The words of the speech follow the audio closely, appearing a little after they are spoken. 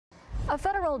A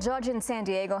federal judge in San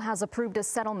Diego has approved a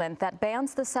settlement that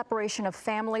bans the separation of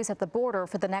families at the border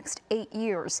for the next 8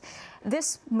 years.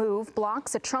 This move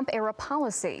blocks a Trump-era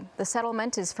policy. The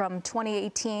settlement is from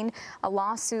 2018, a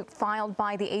lawsuit filed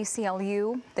by the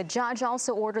ACLU. The judge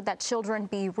also ordered that children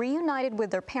be reunited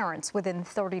with their parents within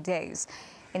 30 days.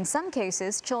 In some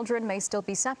cases, children may still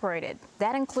be separated.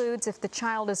 That includes if the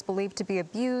child is believed to be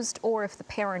abused or if the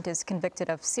parent is convicted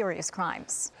of serious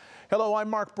crimes. Hello, I'm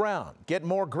Mark Brown. Get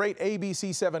more great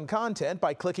ABC7 content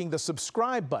by clicking the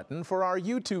subscribe button for our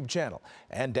YouTube channel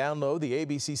and download the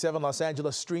ABC7 Los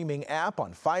Angeles streaming app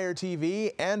on Fire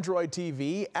TV, Android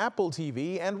TV, Apple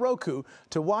TV, and Roku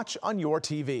to watch on your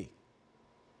TV.